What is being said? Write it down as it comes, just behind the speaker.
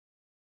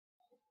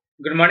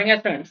Good morning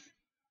students.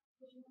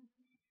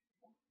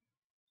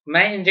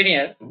 मैं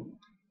engineer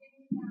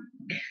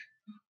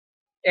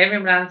M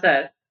Imran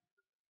sir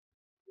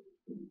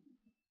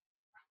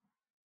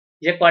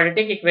ये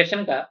quadratic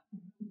equation का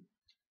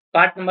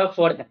पार्ट नंबर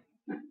 4 है।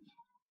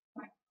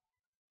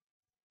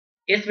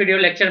 इस वीडियो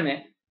लेक्चर में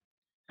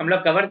हम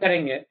लोग कवर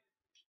करेंगे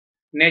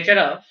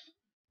nature of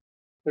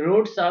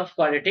roots of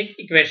quadratic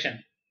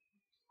equation.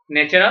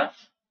 Nature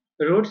of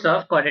roots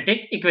of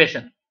quadratic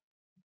equation.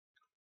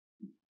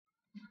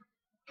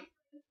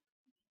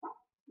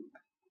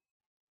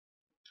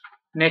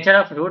 Nature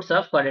of roots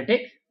of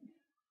quadratic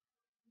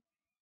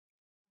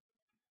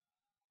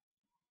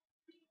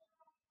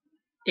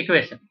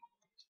equation.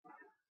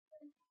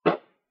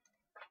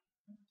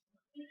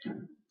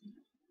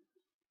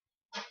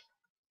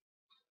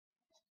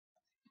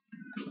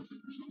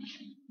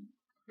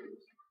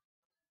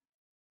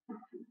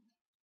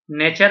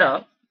 Nature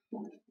of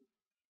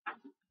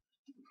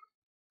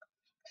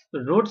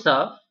roots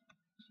of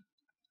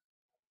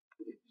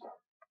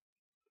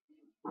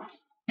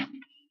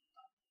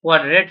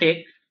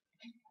quadratic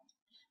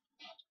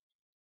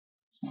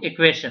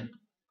equation.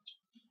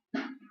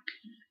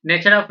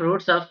 Nature of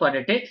roots of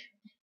quadratic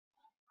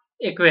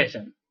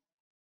equation.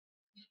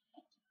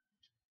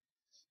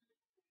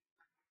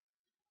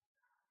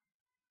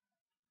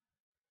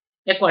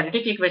 एक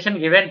quadratic equation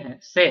given है,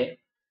 से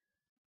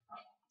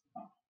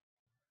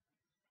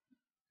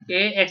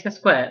ax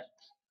square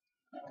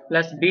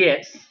plus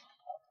bx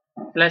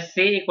plus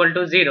c equal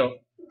to 0।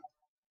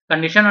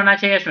 Condition होना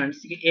चाहिए students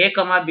कि a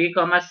b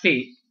c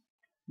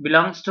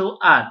belongs to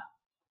r,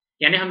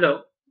 यानी हम लोग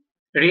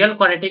real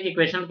quadratic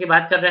equation की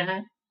बात कर रहे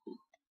हैं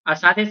और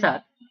साथ ही साथ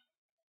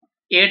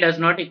a does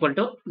not equal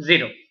to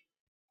 0।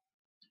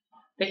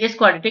 तो इस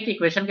क्वाड्रेटिक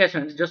इक्वेशन का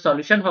स्टूडेंट्स जो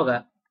सॉल्यूशन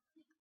होगा,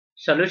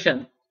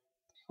 सॉल्यूशन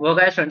वो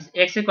होगा students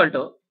x equal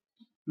to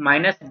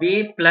minus b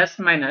plus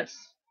minus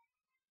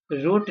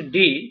root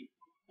d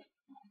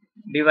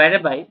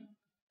divided by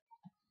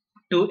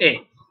 2a,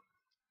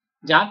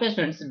 जहां पे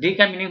स्टूडेंट्स d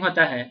का मीनिंग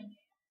होता है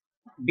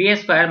b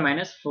square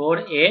minus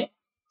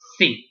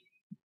 4ac।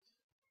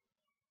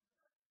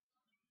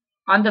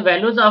 On the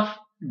values of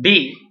d,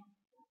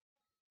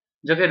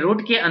 जो कि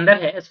रूट के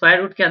अंदर है,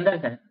 स्क्वायर रूट के अंदर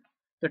है,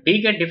 तो d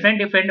के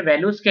डिफरेंट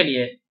वैल्यूज के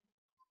लिए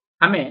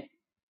हमें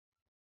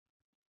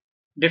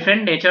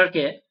डिफरेंट नेचर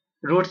के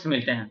रूट्स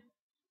मिलते हैं।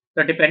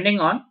 तो depending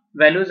on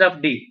values of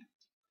d,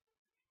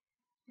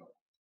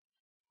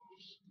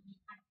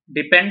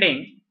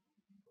 depending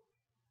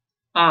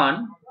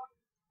on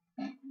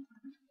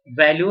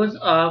values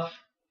of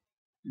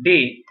d,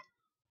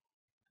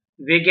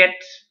 we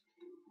get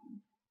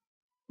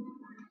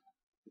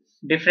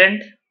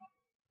different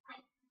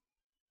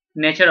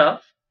nature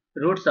of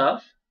roots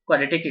of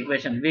quadratic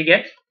equation. We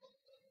get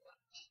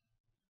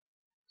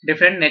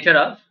different nature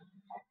of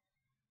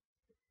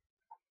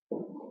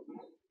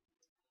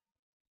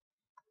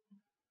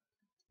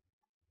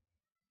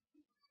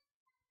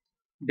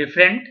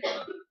different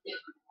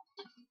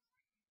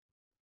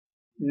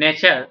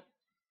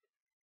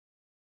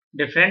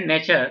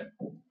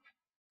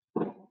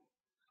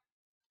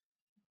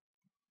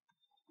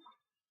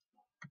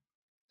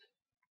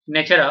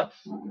nature of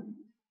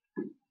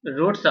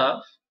roots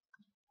of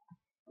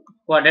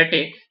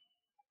quadratic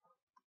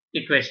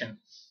equation.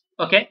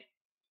 Okay,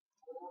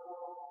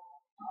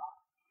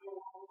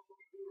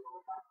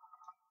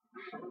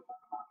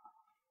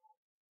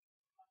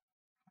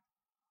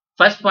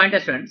 first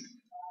point students,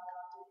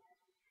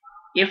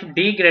 if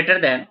d greater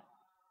than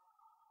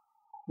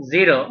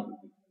 0,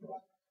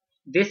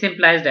 this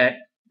implies that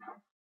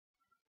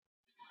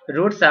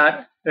roots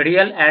are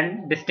real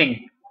and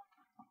distinct.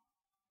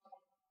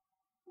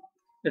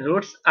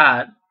 Roots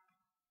are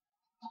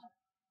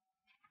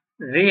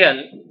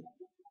real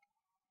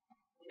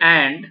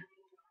and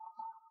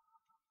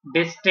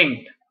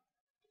distinct.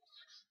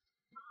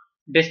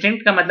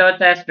 Distinct का मतलब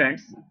होता है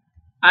students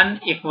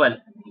unequal.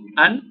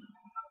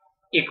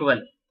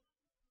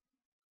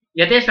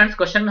 यदि students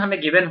question में हमें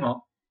given हो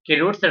कि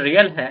roots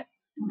real है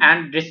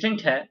एंड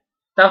डिस्टिंक्ट है,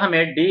 तब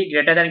हमें d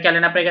ग्रेटर देन क्या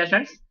लेना पड़ेगा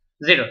स्टूडेंट्स?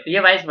 0। ये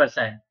वाइस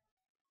वर्सा है।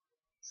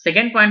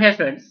 सेकेंड पॉइंट है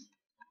students,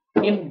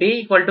 if d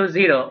equal to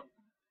 0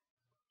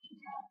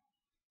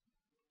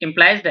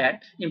 implies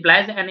that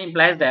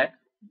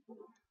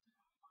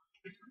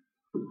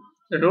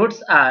roots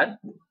are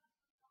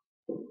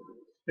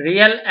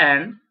real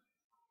and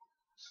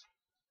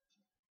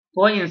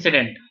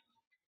coincident.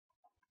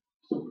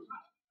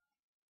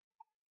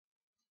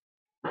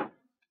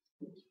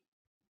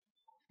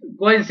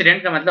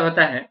 Coincident का मतलब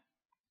होता है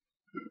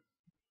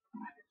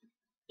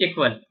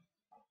इक्वल।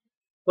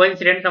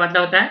 कोइंसिडेंट का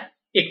मतलब होता है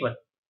इक्वल।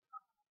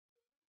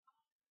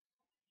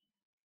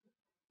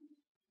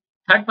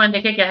 थर्ड पॉइंट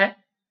देखिए क्या है,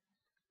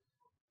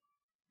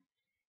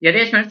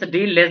 यदि स्टूडेंट्स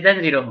d लेस देन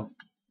 0 हो,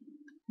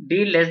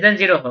 d लेस देन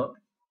 0 हो,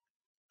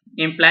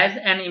 implies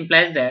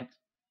that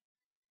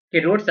कि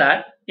roots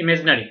are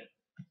imaginary.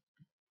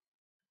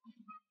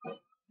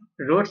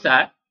 Roots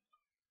are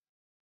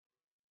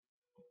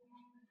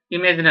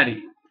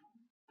imaginary.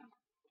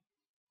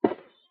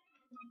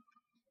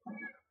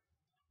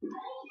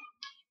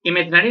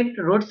 Imaginary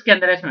roots के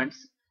अंदर स्टूडेंट्स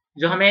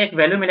जो हमें एक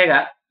वैल्यू मिलेगा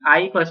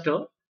I equal to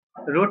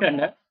root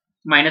under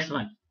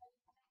 -1,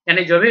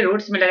 यानी जो भी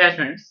रूट्स मिलेगा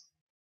students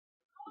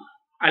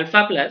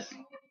alpha plus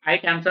I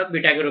times of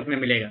beta के रूप में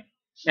मिलेगा।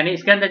 यानी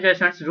इसके अंदर जो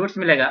स्टूडेंट्स रूट्स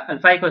मिलेगा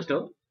alpha equal to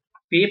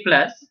P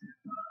plus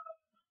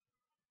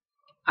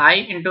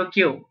I into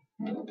Q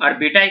और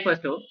beta equal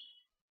to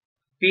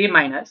P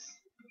minus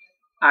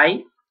I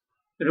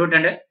root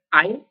under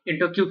I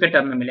into Q के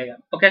टर्म में मिलेगा।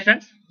 ओके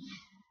स्टूडेंट्स,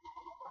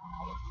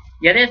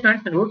 यदि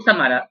स्टूडेंट्स रूट्स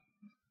हमारा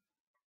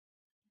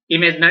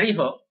इमेजनरी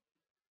हो,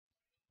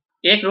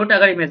 एक रूट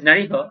अगर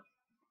इमेजनरी हो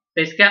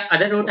तो इसका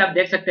अदर रूट आप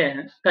देख सकते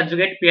हैं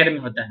कंजुगेट पेयर में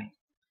होता है।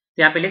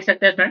 तो यहाँ पे लिख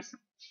सकते हैं स्टूडेंट्स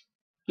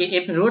कि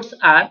if roots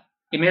are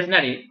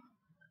imaginary,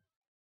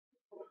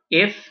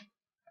 if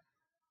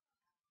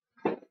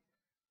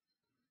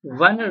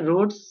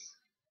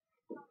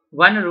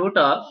one root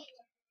of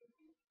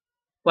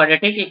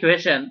quadratic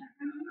equation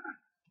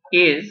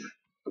is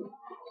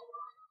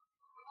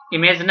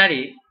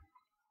imaginary,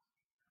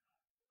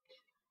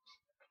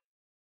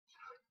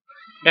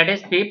 that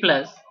is p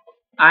plus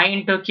I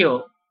into q,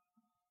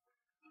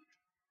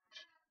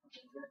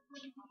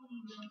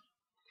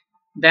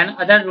 then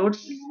other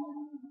roots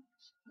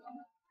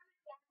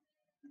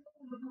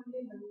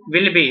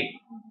will be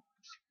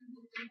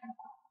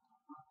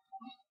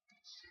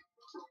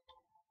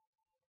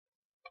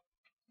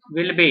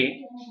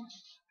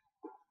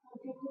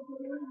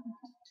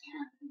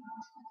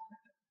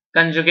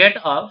conjugate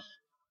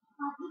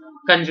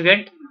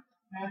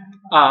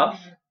of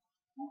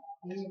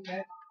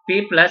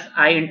p plus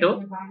I into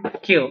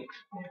q.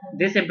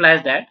 This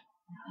implies that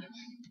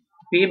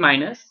p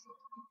minus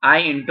I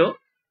into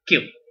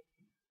q.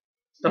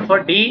 So for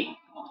d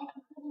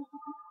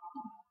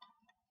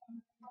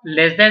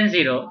less than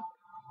 0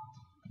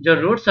 जो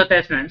roots होते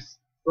हैं students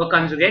वो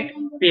conjugate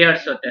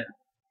pairs होते हैं।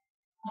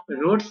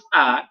 Roots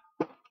are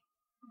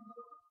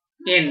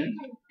in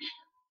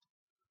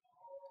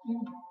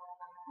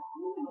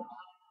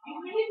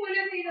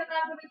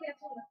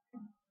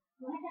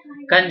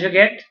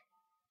conjugate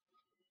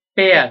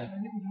pair,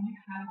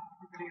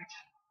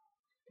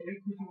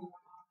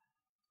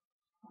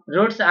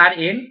 roots are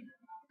in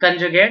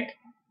conjugate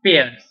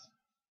pairs.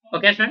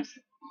 Okay friends,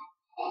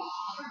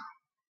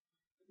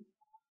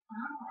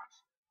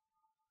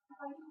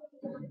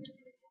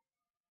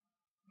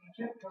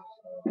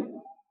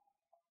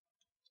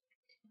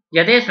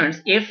 यदि students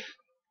if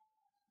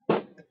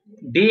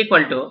d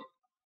equal to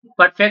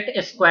perfect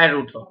square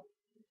root हो,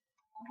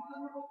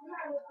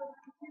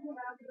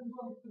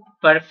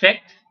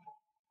 perfect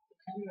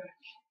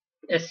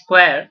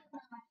square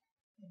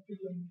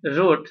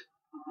root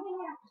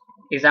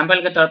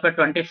example के तौर पर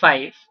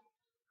 25,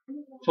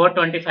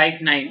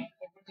 425, 9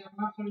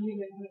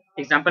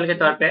 एग्जाम्पल के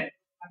तौर पे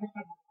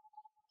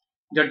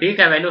जो d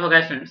का वैल्यू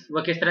होगा स्टूडेंट्स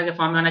वो किस तरह के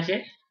फॉर्म में होना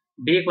चाहिए,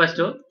 d equal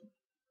to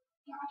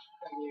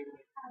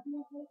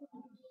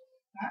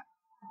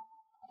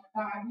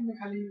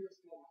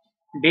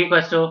d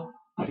equal to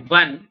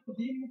 1,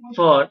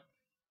 4,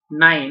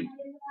 9,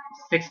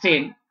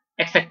 16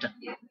 etc.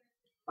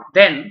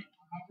 Then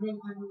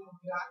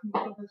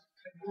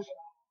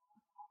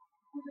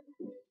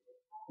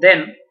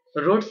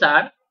roots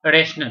are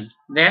rational.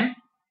 Then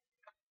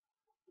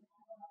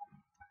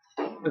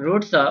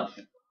roots of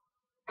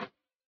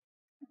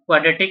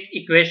quadratic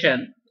equation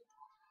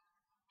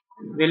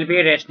will be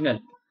rational.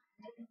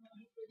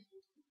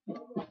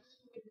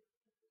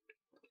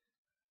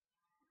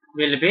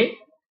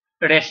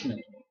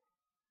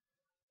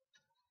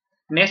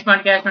 Next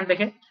point क्या है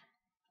देखें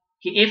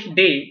कि if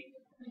d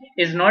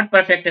is not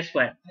perfect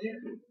square,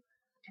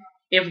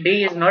 if d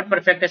is not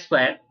perfect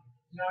square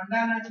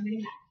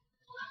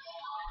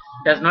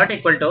does not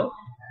equal to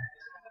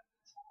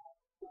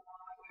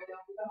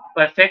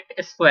perfect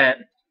square,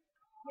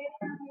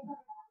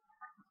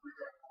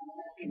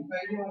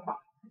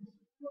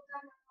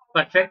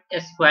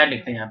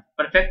 लिखते हैं यहाँ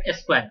perfect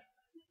square.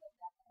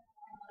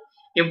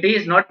 If d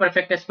is not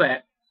perfect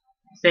square,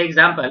 say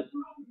example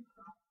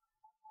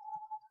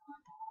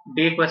d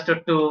equals to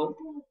 2,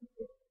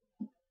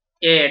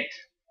 8,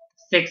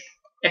 6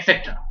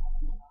 etc.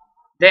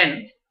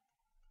 Then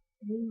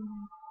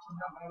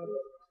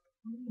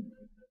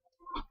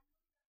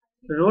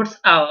roots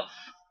of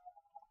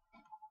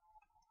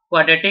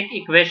quadratic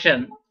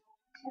equation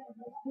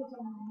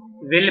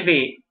will be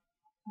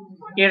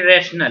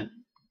irrational.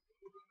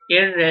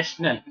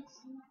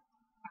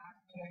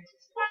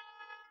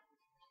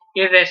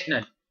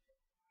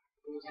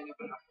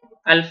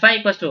 Alpha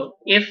equals to,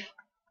 if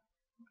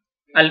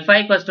alpha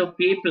equals to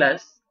p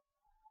plus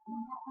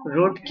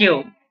root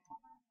q,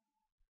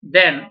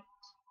 then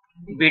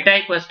beta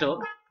equals to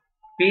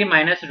p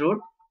minus root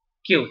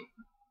q.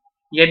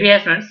 ये भी है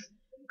friends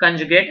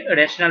conjugate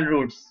rational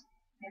roots.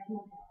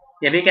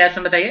 ये भी क्या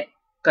है बताइए,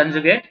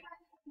 conjugate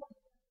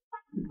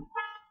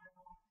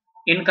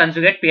इन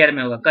conjugate pair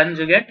में होगा,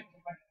 कंजुगेट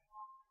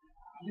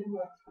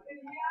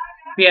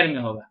पेयर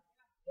में होगा,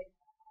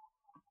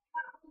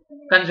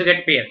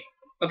 कंजुगेट पेयर।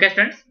 ओके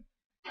स्टूडेंट्स,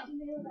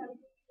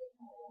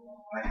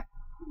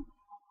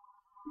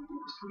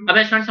 अब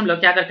स्टूडेंट्स हम लोग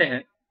क्या करते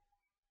हैं,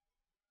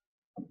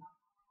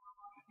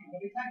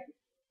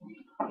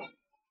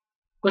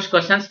 कुछ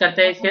क्वेश्चंस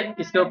करते हैं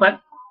इसके ऊपर।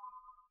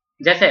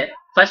 जैसे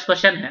फर्स्ट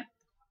क्वेश्चन है,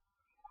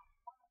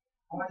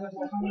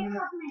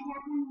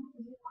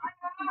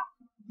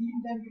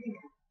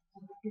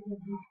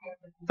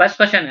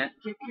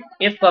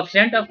 if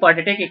coefficient of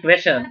quadratic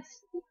equations,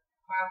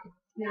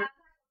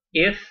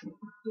 if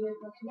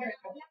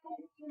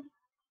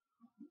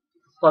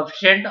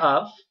coefficient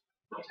of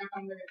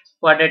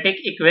quadratic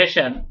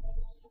equation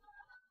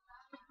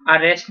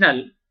are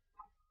rational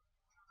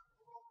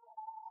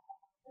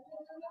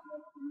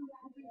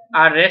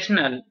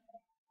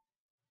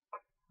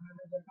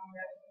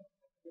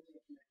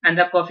and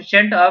the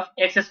coefficient of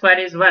x square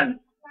is 1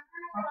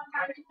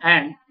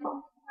 and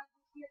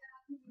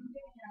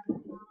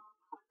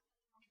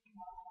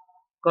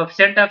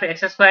coefficient of x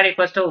square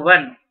equals to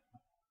 1,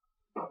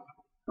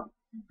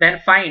 then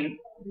find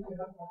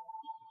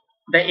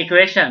the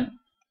equation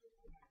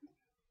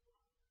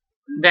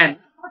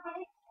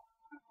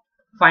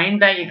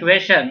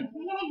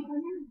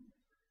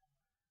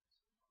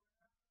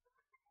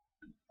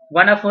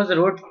one of whose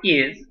root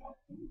is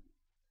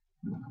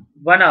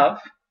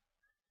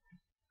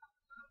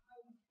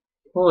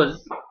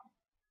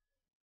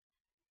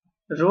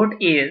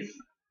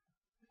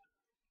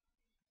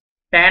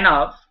 10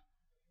 of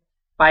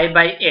pi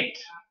by 8.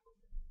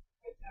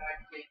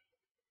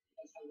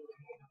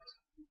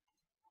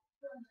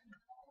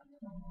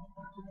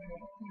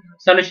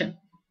 Solution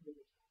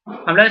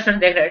हम लोग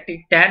student देख रहे हैं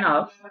 10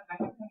 of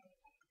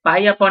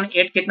pi upon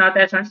 8 कितना होता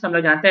है students, हम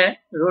लोग जानते हैं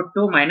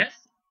 √2 -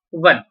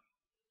 1।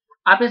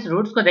 आप इस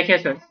रूट्स को देखिए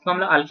स्टूडेंट्स, तो हम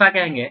लोग अल्फा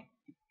कहेंगे।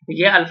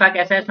 ये अल्फा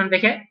कैसा है स्टूडेंट,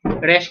 देखिए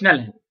रेशनल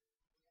है,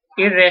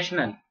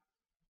 इरेशनल।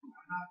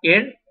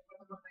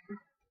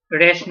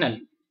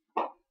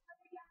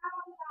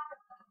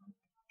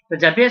 तो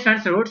जब भी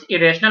स्टूडेंट्स रूट्स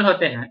इरेशनल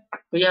होते हैं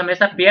तो ये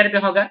हमेशा पेयर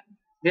में होगा।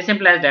 दिस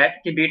इंप्लाइज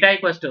दैट कि बीटा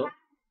इक्वल्स टू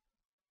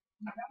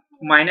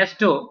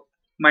 -2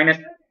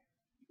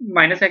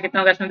 माइनस का कितना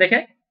होगा इसमें देखे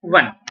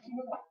 1।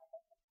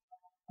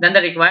 Then the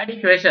required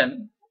equation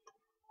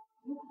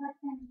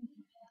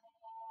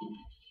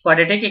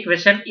quadratic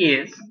equation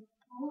is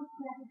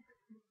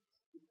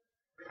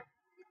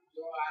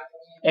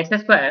x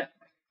square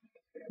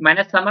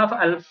minus sum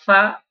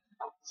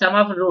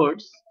of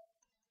roots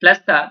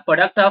plus the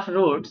product of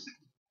roots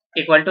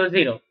equal to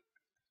 0.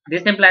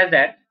 This implies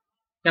that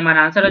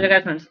हमारा answer हो जाएगा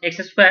students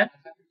x square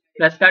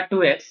plus का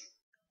 2x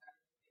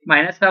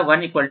minus का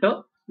 1 इक्वल टू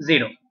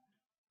 0।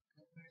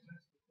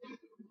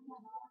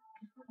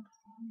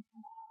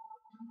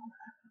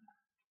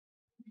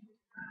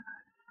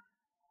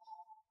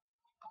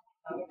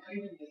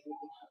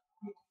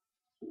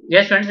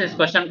 ये students इस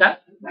question का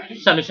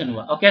solution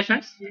हुआ। Okay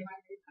students,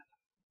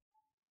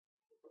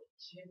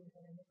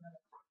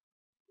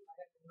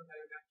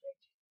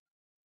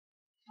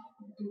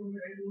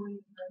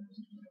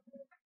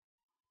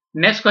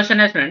 next question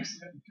है students,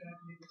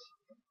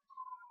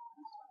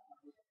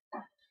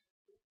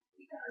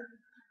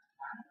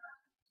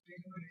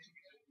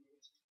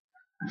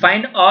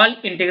 find all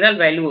integral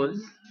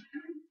values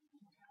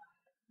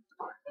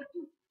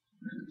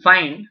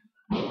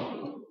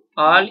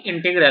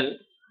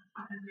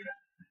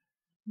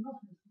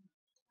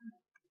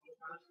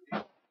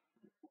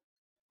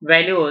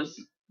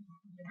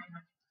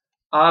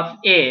of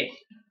a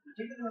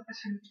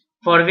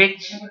for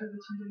which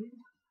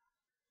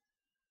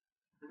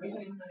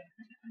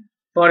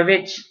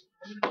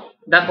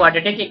the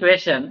quadratic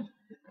equation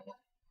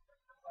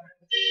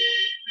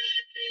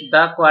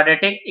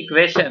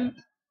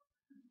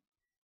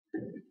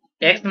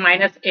x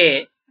minus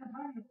a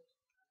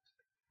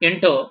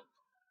into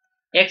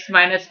x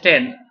minus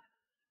 10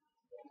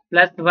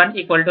 plus 1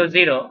 equal to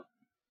 0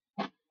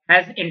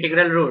 has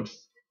integral roots.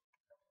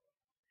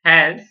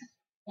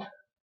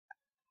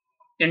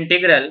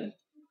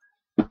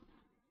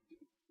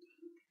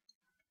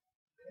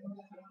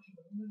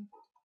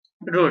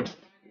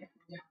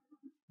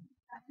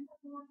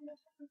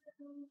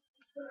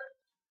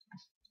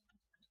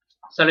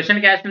 Solution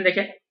क्या है इसमें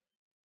देखिए,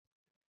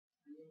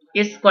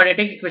 इस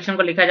quadratic equation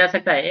को लिखा जा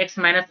सकता है x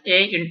minus a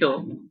into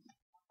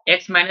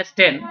x minus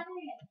 10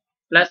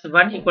 plus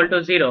 1 equal to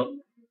 0।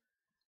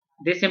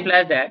 This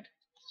implies that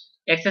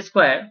x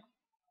square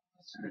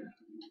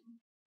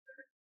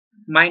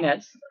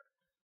minus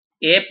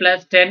a plus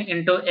 10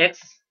 into x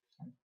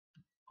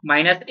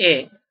minus a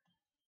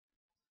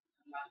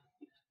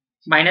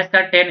minus का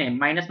 10a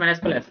माइनस माइनस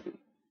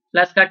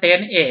प्लस का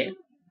 10a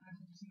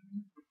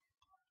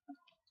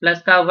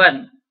प्लस का 1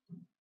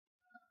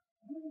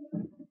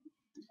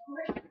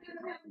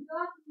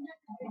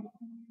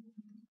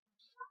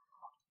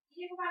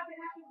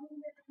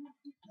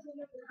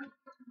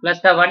 प्लस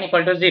का 1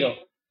 equal to 0।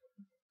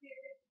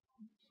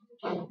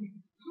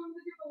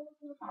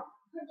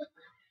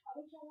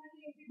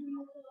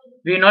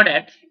 We know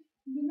that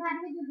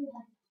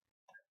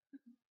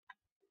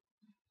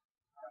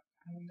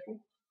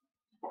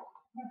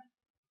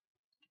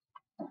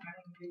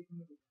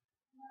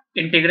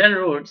integral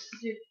roots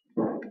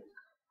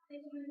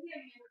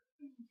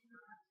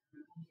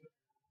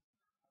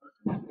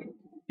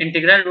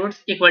integral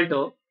roots equal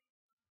two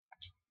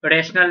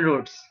rational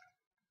roots,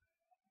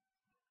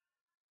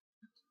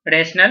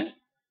 rational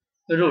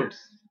roots.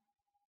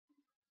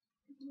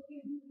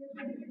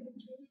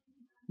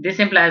 This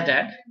implies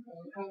that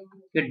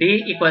D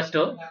equals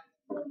to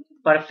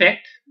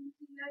perfect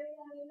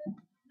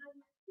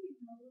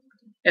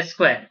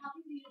square.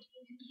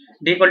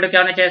 D equal to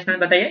क्या होना चाहिए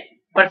student बताइए?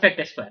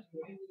 Perfect square.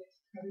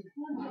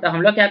 तो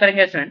हम लोग क्या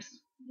करेंगे स्टूडेंट्स,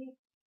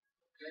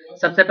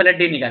 सबसे पहले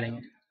D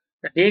निकालेंगे.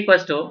 तो D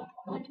equals to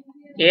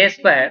A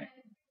square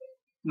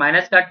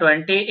minus का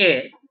 20a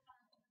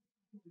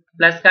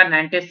प्लस का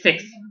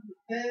 96.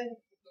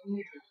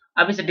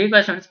 अब इस D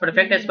को स्टूडेंट्स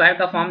परफेक्ट स्क्वायर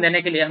का फॉर्म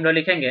देने के लिए हम लोग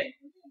लिखेंगे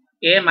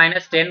a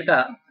माइनस 10 का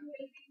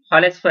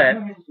होल स्क्वायर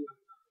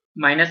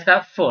माइनस का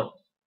 4.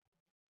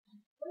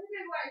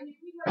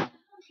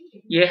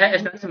 ये है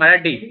स्टूडेंट्स हमारा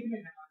D.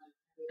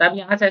 तब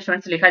यहाँ से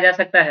स्टूडेंट्स लिखा जा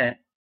सकता है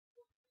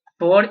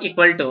 4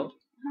 इक्वल टू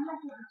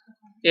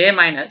a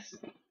माइनस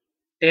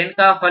 10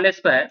 का whole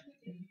square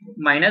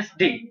minus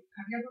D.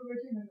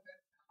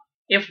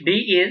 If D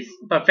is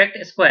perfect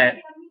square,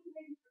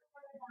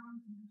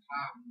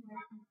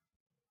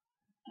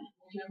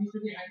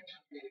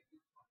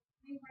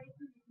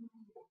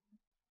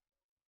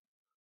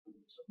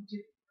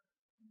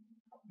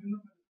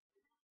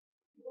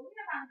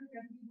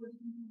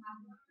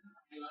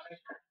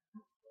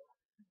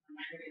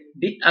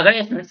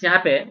 अगर स्टूडेंट्स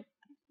यहाँ पे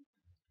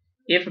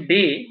if D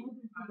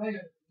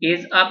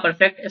is a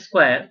perfect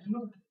square,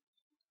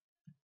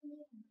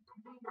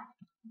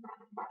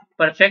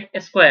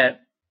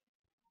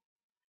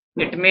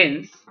 it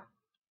means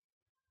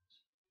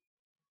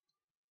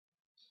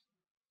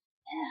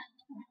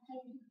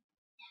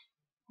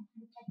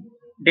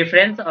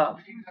difference of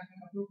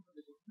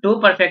two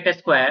perfect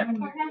square,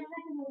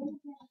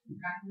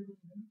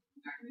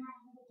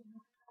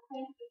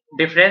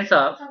 difference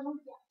of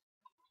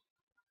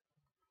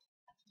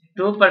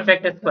two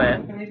perfect square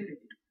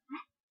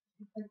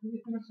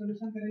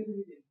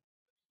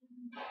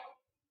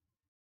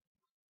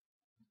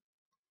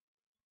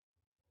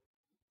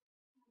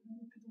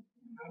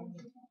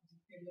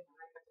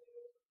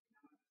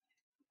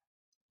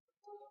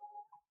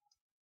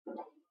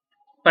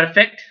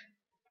perfect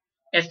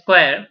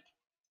square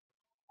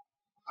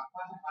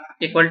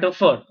equal to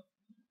 4,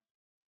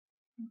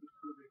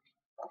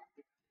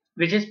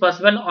 which is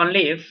possible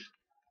only if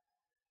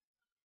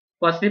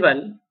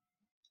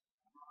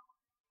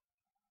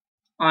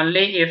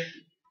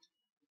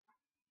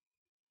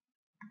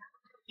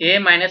a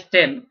minus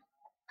 10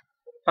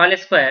 whole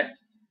square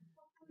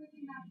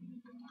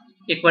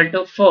equal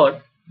to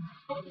 4,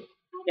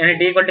 यानी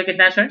D equal to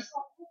कितना students,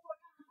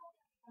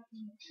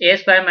 a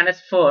square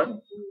minus 4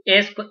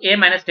 a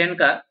minus 10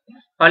 का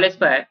whole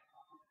square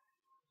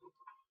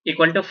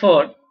equal to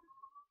 4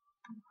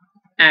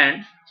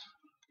 and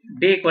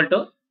D equal to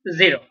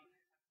 0.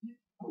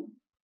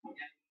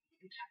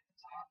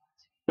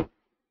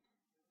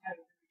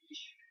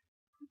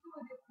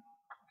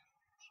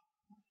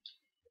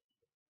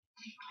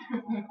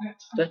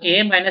 तो a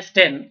minus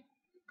 10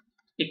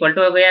 equal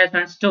to हो गया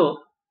students 2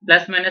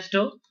 plus minus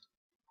 2.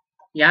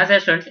 यहाँ से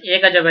students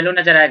a का जो वैल्यू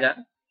नजर आएगा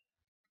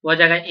वो हो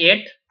जाएगा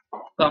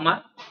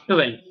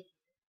 8,12.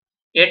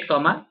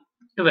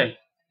 8,12.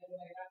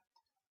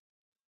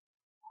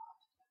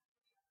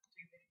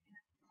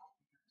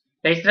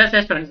 तो इस तरह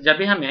से स्टूडेंट्स जब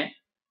भी हमें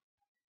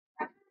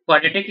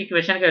क्वाड्रेटिक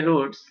इक्वेशन के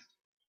रूट्स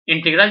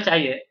इंटीग्रल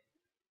चाहिए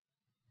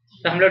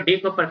तो हम लोग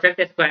D को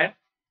परफेक्ट स्क्वायर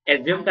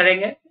एज्यूम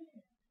करेंगे.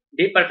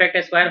 D परफेक्ट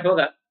स्क्वायर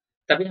होगा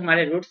तभी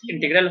हमारे रूट्स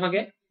इंटीग्रल होंगे.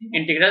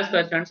 इंटीग्रल्स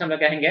को स्टूडेंट्स हम लोग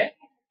कहेंगे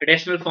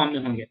रेशनल फॉर्म में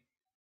होंगे.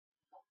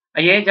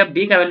 ये जब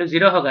D का वैल्यू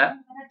 0 होगा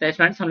तो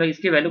स्टूडेंट्स हम लोग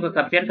इसकी वैल्यू को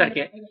कंपेयर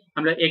करके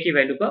हम लोग A की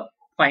वैल्यू को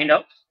फाइंड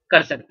आउट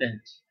कर सकते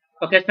हैं.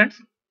 ओके स्टूडेंट्स,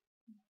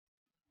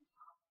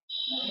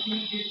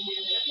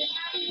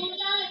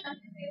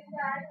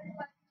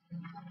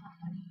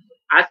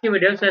 आज की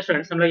वीडियो से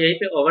स्टूडेंट्स हम लोग यहीं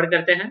पे ओवर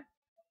करते हैं.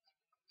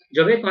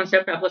 जो भी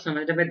कॉन्सेप्ट आपको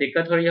समझने में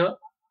दिक्कत हो रही हो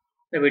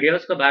तो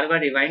वीडियोस को बार बार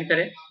रिवाइंड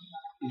करें,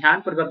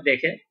 ध्यानपूर्वक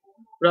देखें,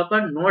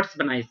 प्रॉपर नोट्स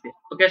बनाएं इसके.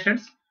 ओके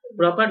स्टूडेंट्स,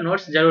 प्रॉपर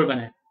नोट्स जरूर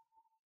बनाएं.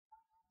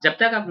 जब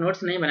तक आप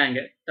नोट्स नहीं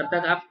बनाएंगे तब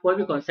तक आप कोई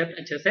भी कॉन्सेप्ट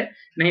अच्छे से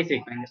नहीं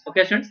सीख पाएंगे.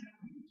 ओके स्टूडेंट्स,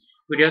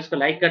 वीडियोस को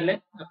लाइक कर लें,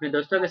 अपने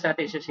दोस्तों के साथ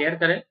इसे शेयर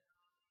करें.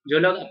 जो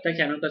लोग अब तक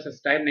चैनल को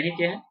सब्सक्राइब नहीं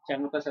किए हैं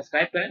चैनल को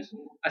सब्सक्राइब करें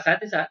और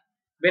साथ ही साथ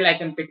बेल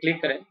आइकन पर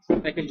क्लिक करें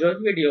ताकि जो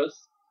भी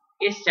वीडियोस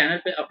इस चैनल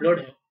पे अपलोड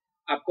है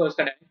आपको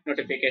उसका डायरेक्ट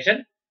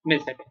नोटिफिकेशन मिल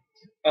सके.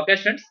 Okay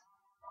students,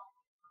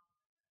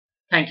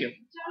 thank you.